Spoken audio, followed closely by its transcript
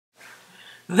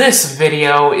This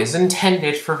video is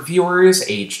intended for viewers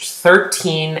aged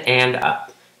 13 and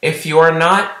up. If you are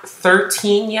not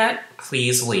 13 yet,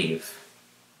 please leave.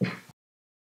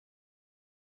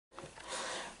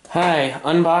 Hi,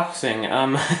 unboxing.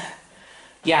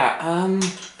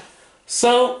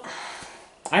 So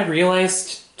I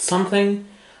realized something.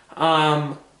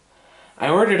 I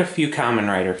ordered a few Kamen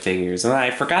Rider figures, and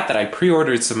I forgot that I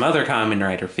pre-ordered some other Kamen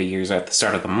Rider figures at the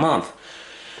start of the month.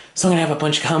 So I'm gonna have a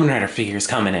bunch of Kamen Rider figures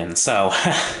coming in, so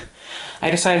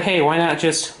I decided, hey, why not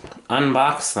just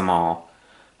unbox them all?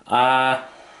 So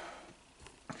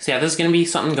yeah, this is gonna be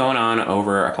something going on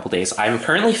over a couple days. I'm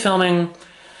currently filming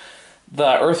the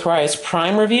Earthrise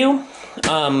Prime review.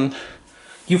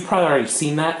 You've probably already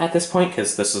seen that at this point,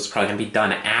 because this is probably gonna be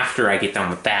done after I get done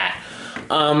with that.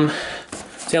 So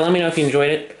yeah, let me know if you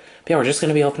enjoyed it. But yeah, we're just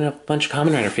gonna be opening up a bunch of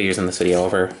Kamen Rider figures in this video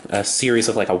over a series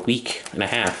of like a week and a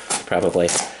half, probably.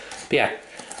 But yeah,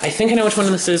 I think I know which one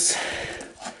this is.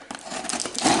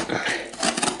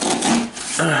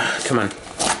 Come on.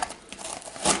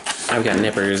 I've got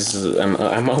nippers.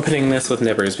 I'm opening this with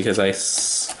nippers because I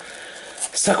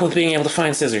stuck with being able to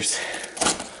find scissors.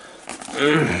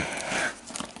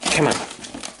 Come on.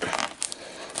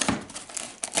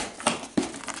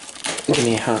 Give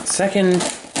me a hot second.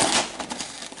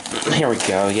 Here we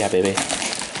go. Yeah, baby.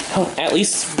 Oh, at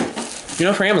least, you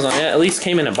know, for Amazon, it at least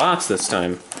came in a box this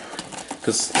time.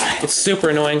 Because it's super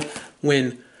annoying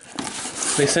when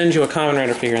they send you a Kamen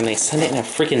Rider figure and they send it in a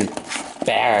freaking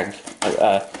bag,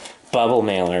 a bubble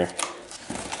mailer.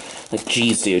 Like,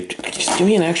 geez, dude, just give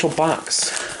me an actual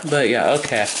box. But yeah,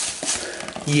 okay.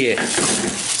 Yeah.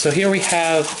 So here we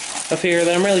have a figure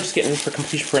that I'm really just getting for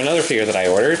completion for another figure that I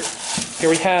ordered. Here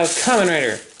we have Kamen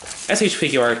Rider, SH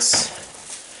Figuarts,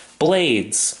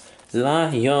 Blades,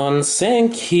 Lion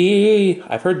Senki.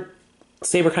 I've heard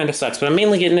Saber kind of sucks, but I'm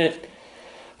mainly getting it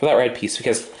for that red piece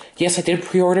because, yes, I did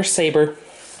pre-order Saber.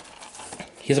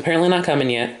 He's apparently not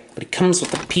coming yet, but he comes with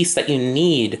the piece that you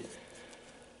need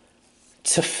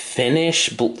to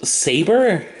finish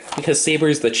Saber, because Saber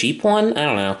is the cheap one. I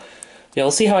don't know. Yeah, we'll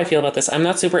see how I feel about this. I'm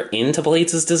not super into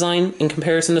Blades' design in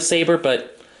comparison to Saber,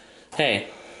 but hey,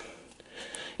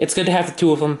 it's good to have the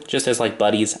two of them just as like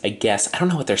buddies, I guess. I don't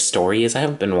know what their story is. I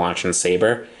haven't been watching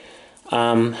Saber.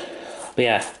 But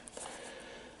yeah.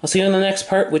 I'll see you in the next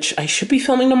part, which I should be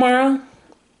filming tomorrow,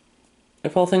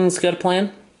 if all things go to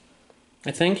plan, I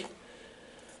think.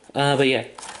 But yeah.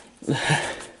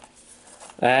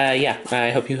 Yeah,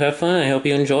 I hope you have fun, I hope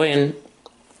you enjoy, and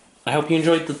I hope you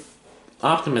enjoyed the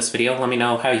Optimus video. Let me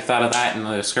know how you thought of that in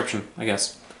the description, I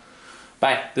guess.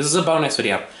 Bye. This is a bonus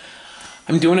video.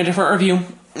 I'm doing a different review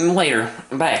later.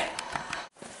 Bye.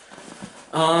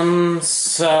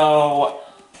 So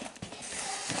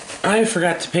I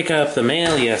forgot to pick up the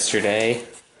mail yesterday,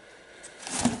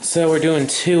 so we're doing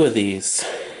two of these.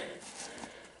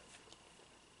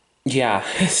 Yeah,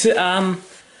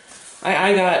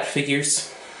 I got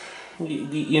figures.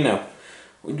 You know,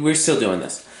 we're still doing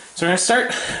this. So we're gonna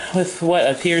start with what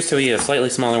appears to be a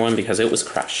slightly smaller one because it was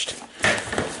crushed.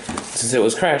 Since it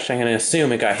was crushed, I'm gonna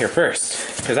assume it got here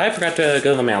first, because I forgot to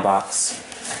go to the mailbox.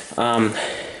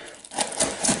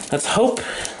 Let's hope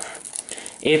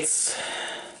it's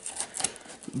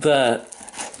the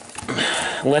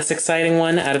less exciting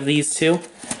one out of these two.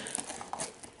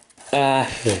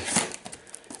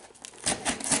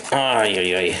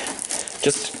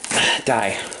 Just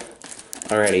die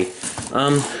already.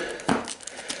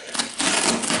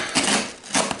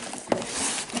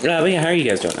 But yeah, how are you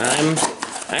guys doing? I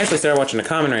actually started watching a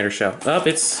Kamen Rider show. Oh,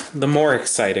 it's the more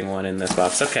exciting one in this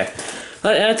box. Okay,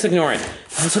 let's ignore it.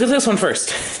 Let's look at this one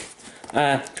first,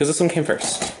 because this one came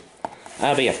first.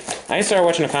 But yeah, I started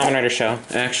watching a Kamen Rider show,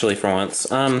 actually, for once.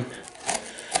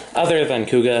 Other than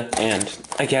Kuga and,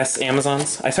 I guess,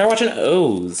 Amazon's. I started watching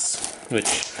O's,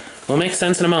 which will make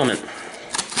sense in a moment.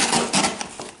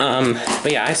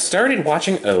 But yeah, I started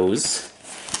watching O's,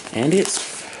 and it's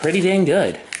pretty dang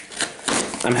good.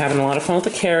 I'm having a lot of fun with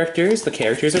the characters. The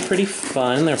characters are pretty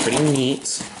fun, they're pretty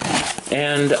neat.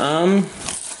 And,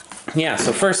 yeah,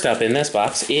 so first up in this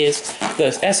box is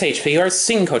the SH Figuarts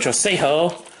Shinkocho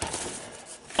Seiho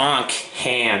Ankh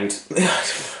hand.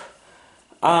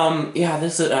 Yeah,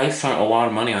 I spent a lot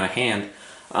of money on a hand.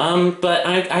 But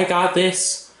I got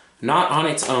this not on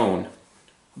its own.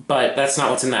 But that's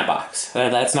not what's in that box.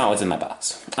 That's not what's in that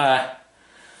box. But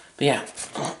yeah,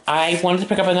 I wanted to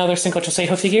pick up another Shinkocho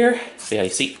Seiho figure. So yeah, you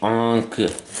see Ankh.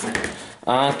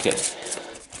 Ankh.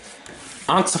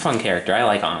 Ankh's a fun character. I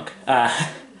like Ankh.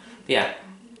 Yeah.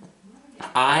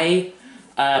 I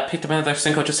picked up another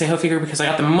Shinkocho Seiho figure because I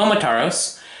got the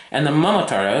Momotaros, and the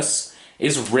Momotaros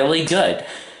is really good.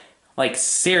 Like,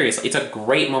 seriously, it's a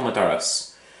great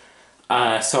Momotaros.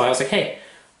 So I was like, hey,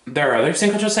 there are other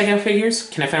Cinco Sega figures.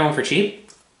 Can I find one for cheap?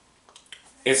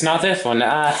 It's not this one.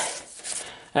 And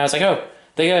I was like, oh,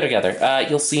 they go together.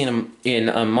 You'll see in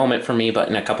a moment for me, but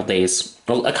in a couple days.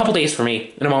 Well, a couple days for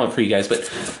me, in a moment for you guys, but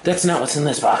that's not what's in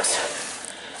this box.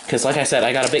 Because, like I said,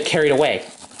 I got a bit carried away.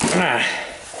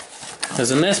 Because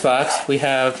in this box, we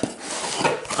have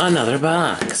another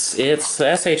box. It's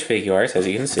SH Figuarts, as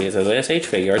you can see. It says SH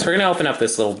Figuarts. We're going to open up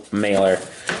this little mailer.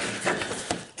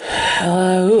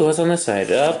 Ooh, what's on this side?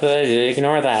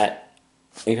 Ignore that.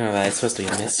 Ignore that. It's supposed to be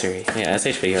a mystery. Yeah,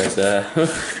 SH Figuarts.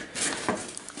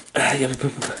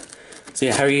 So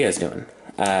yeah, how are you guys doing?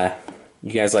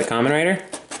 You guys like Kamen Rider?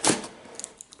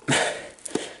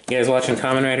 You guys watching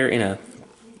Kamen Rider in a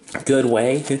good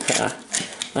way?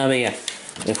 But yeah,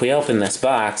 if we open this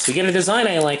box, we get a design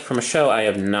I like from a show I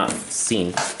have not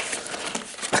seen.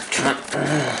 Come on.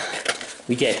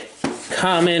 We get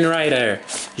Kamen Rider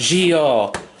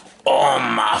Gyo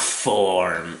Oma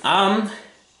Form. I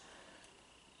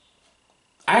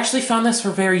actually found this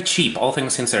for very cheap, all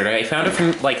things considered. I found it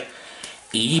for like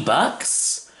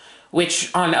 $80, which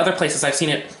on other places I've seen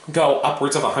it go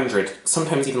upwards of 100,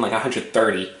 sometimes even like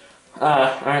 130.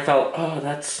 And I felt, oh,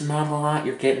 that's not a lot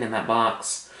you're getting in that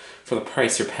box for the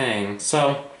price you're paying.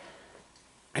 So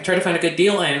I tried to find a good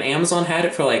deal, and Amazon had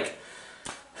it for like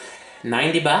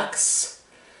 $90.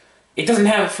 It doesn't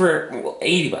have it for, well,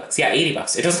 $80. Yeah,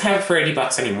 $80. It doesn't have it for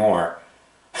 $80 anymore.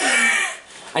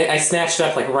 I snatched it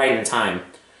up like right in time.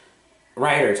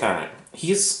 Right in time.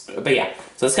 But yeah.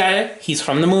 So this guy, he's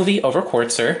from the movie Over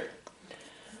Quartzer.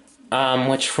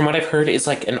 Which, from what I've heard, is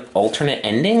like an alternate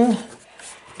ending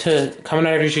to Kamen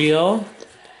Rider Gyo.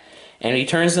 And he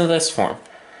turns into this form.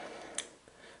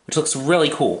 Which looks really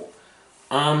cool.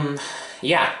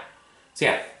 Yeah. So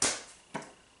yeah.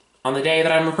 On the day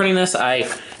that I'm recording this, I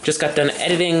just got done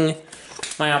editing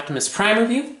my Optimus Prime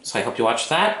review, so I hope you watch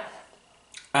that.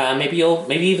 Maybe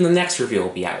even the next review will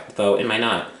be out, though it might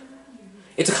not.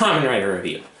 It's a Kamen Rider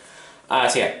review.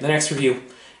 So yeah, the next review,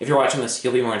 if you're watching this,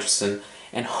 you'll be more interested.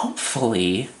 And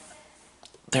hopefully,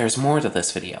 there's more to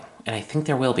this video, and I think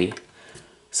there will be.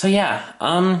 So yeah,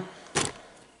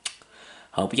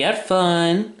 hope you had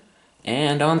fun,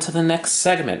 and on to the next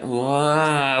segment.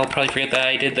 I'll probably forget that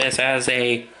I did this as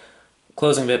a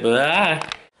closing bit,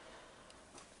 but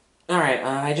Alright,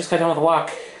 I just got done with a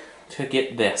walk to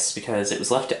get this, because it was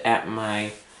left at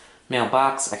my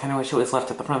mailbox. I kind of wish it was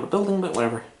left at the front of the building, but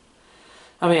whatever.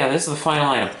 Oh but yeah, this is the final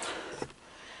item.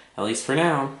 At least for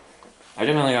now. I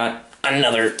definitely got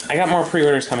another. I got more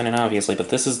pre-orders coming in, obviously, but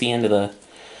this is the end of the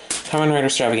Kamen Rider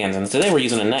extravaganza. And today we're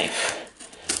using a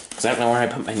knife, because I don't know where I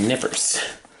put my nippers.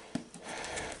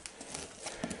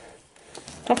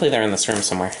 Hopefully they're in this room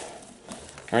somewhere.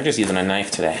 We're just using a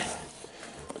knife today.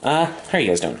 How are you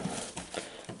guys doing?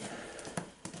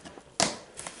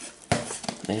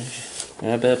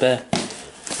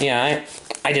 Yeah,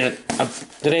 I did it.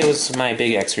 Today was my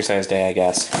big exercise day, I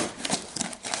guess.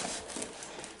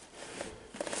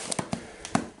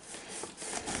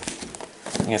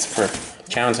 I guess for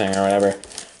challenging or whatever.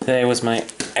 Today was my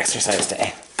exercise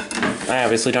day. I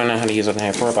obviously don't know how to use a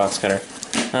knife or a box cutter.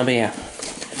 But yeah.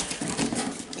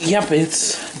 Yep,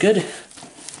 it's good.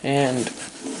 And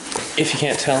if you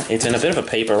can't tell, it's in a bit of a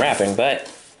paper wrapping, but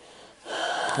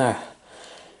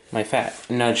my fat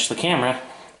nudged the camera.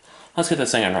 Let's get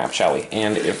this thing unwrapped, shall we?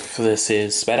 And if this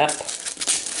is sped up,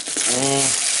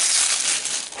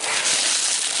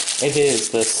 it is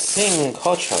the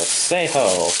Sing-Kocho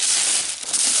Seiho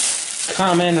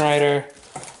Kamen Rider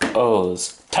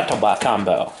O's Tatoba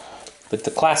Combo with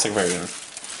the classic version.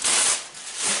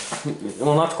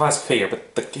 Well, not the classic figure,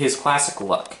 but his classic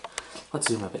look. Let's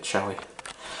zoom a bit, shall we?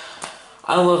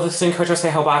 I love the Sing-Kocho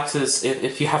Seiho boxes.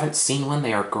 If you haven't seen one,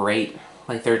 they are great.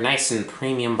 Like, they're nice and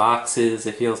premium boxes.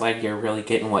 It feels like you're really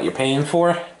getting what you're paying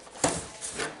for.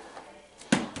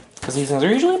 Because these things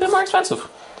are usually a bit more expensive.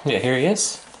 Yeah, here he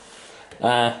is.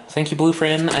 Thank you, Blue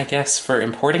Friend, I guess, for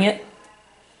importing it.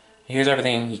 Here's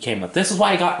everything he came with. This is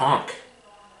why I got Ankh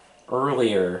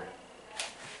earlier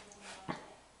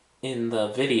in the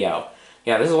video.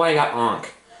 Yeah, this is why I got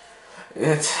Ankh.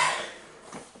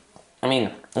 I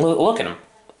mean, look at him.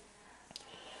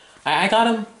 I got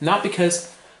him not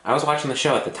because I was watching the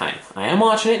show at the time. I am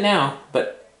watching it now,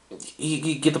 but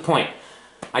you get the point.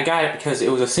 I got it because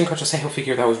it was a Sing-Kocho Seiho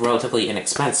figure that was relatively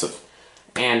inexpensive.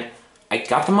 And I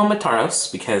got the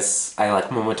Momotaros because I like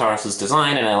Momotaros'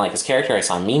 design and I like his character. I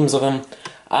saw memes of him.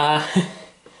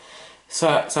 So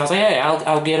I was like, hey,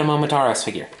 I'll get a Momotaros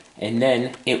figure. And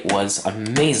then it was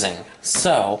amazing.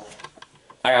 So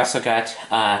I also got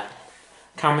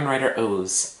Kamen Rider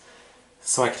O's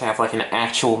so I could have like an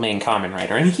actual main Kamen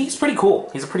Rider. And he's pretty cool.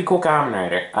 He's a pretty cool Kamen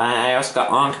Rider. I also got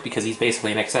Ankh because he's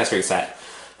basically an accessory set.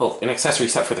 Well, an accessory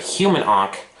set for the human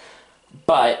Ankh,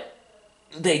 but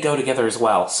they go together as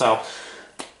well, so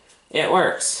it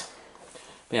works.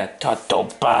 But yeah,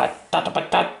 Tatoba,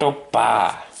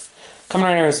 Kamen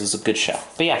Riders is a good show.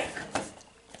 But yeah,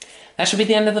 that should be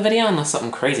the end of the video unless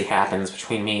something crazy happens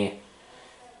between me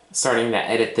starting to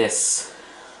edit this.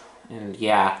 And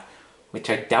yeah, which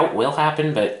I doubt will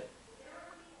happen, but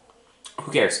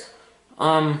who cares?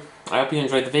 I hope you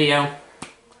enjoyed the video.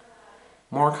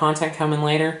 More content coming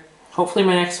later. Hopefully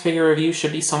my next figure review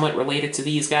should be somewhat related to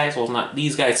these guys. Well, not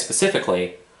these guys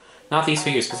specifically. Not these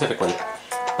figures specifically.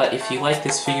 But if you like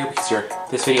this video because you're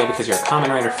a Kamen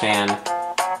Rider fan,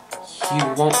 you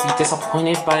won't be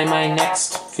disappointed by my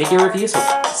next figure review, so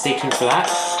stay tuned for that.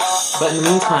 But in the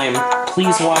meantime,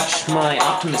 please watch my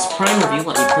Optimus Prime review.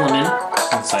 Let me pull him in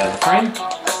on the side of the frame.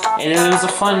 And it was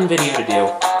a fun video to do.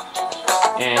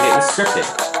 And it was scripted.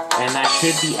 And that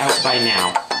should be out by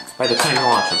now, by the time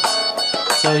you're watching this.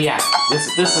 So yeah,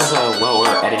 this is a lower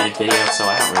edited video, so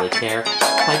I don't really care.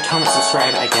 Like, comment,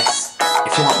 subscribe, I guess,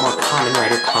 if you want more Kamen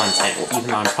Rider content, even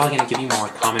though I'm probably going to give you more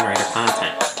Kamen Rider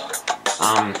content.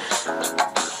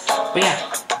 But yeah,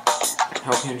 I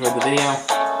hope you enjoyed the video.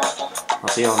 I'll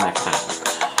see you all next time.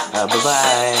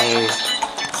 Bye-bye!